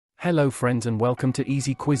Hello friends and welcome to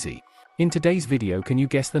Easy Quizzy. In today's video, can you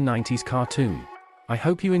guess the 90s cartoon? I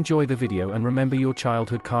hope you enjoy the video and remember your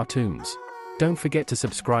childhood cartoons. Don't forget to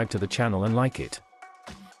subscribe to the channel and like it.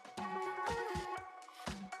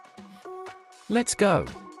 Let's go!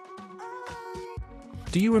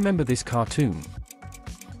 Do you remember this cartoon?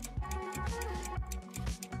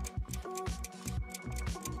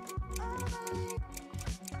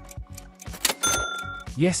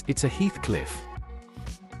 Yes, it's a Heathcliff.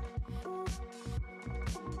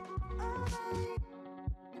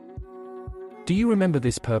 Do you remember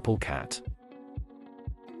this purple cat?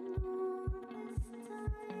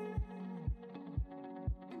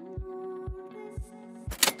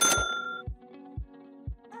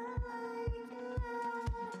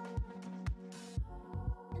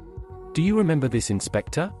 Do you remember this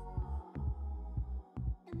inspector?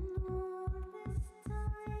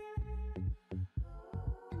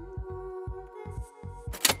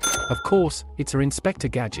 Of course, it's our Inspector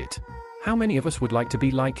Gadget. How many of us would like to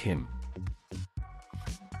be like him?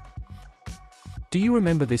 Do you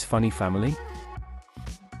remember this funny family?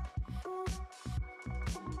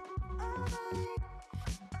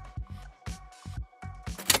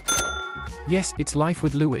 Yes, it's Life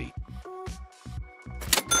with Louie.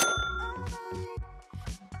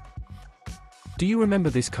 Do you remember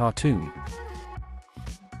this cartoon?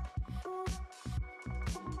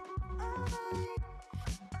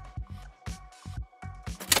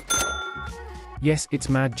 Yes, it's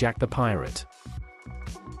Mad Jack the Pirate.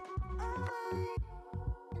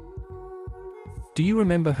 Do you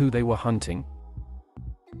remember who they were hunting?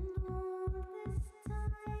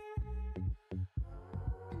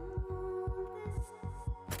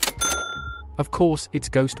 Of course, it's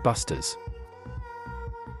Ghostbusters.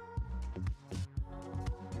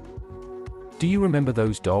 Do you remember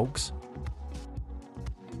those dogs?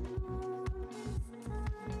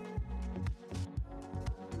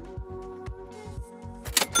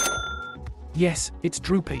 Yes, it's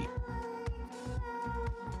Droopy.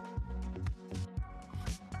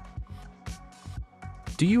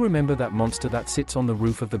 Do you remember that monster that sits on the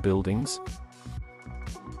roof of the buildings?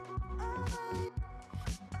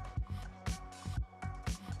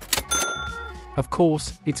 Of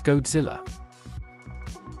course, it's Godzilla.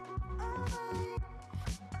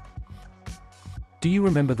 Do you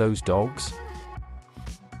remember those dogs?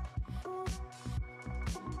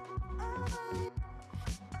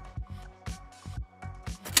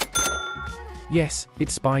 Yes,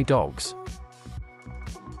 it's Spy Dogs.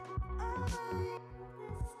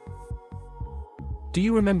 Do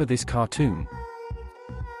you remember this cartoon?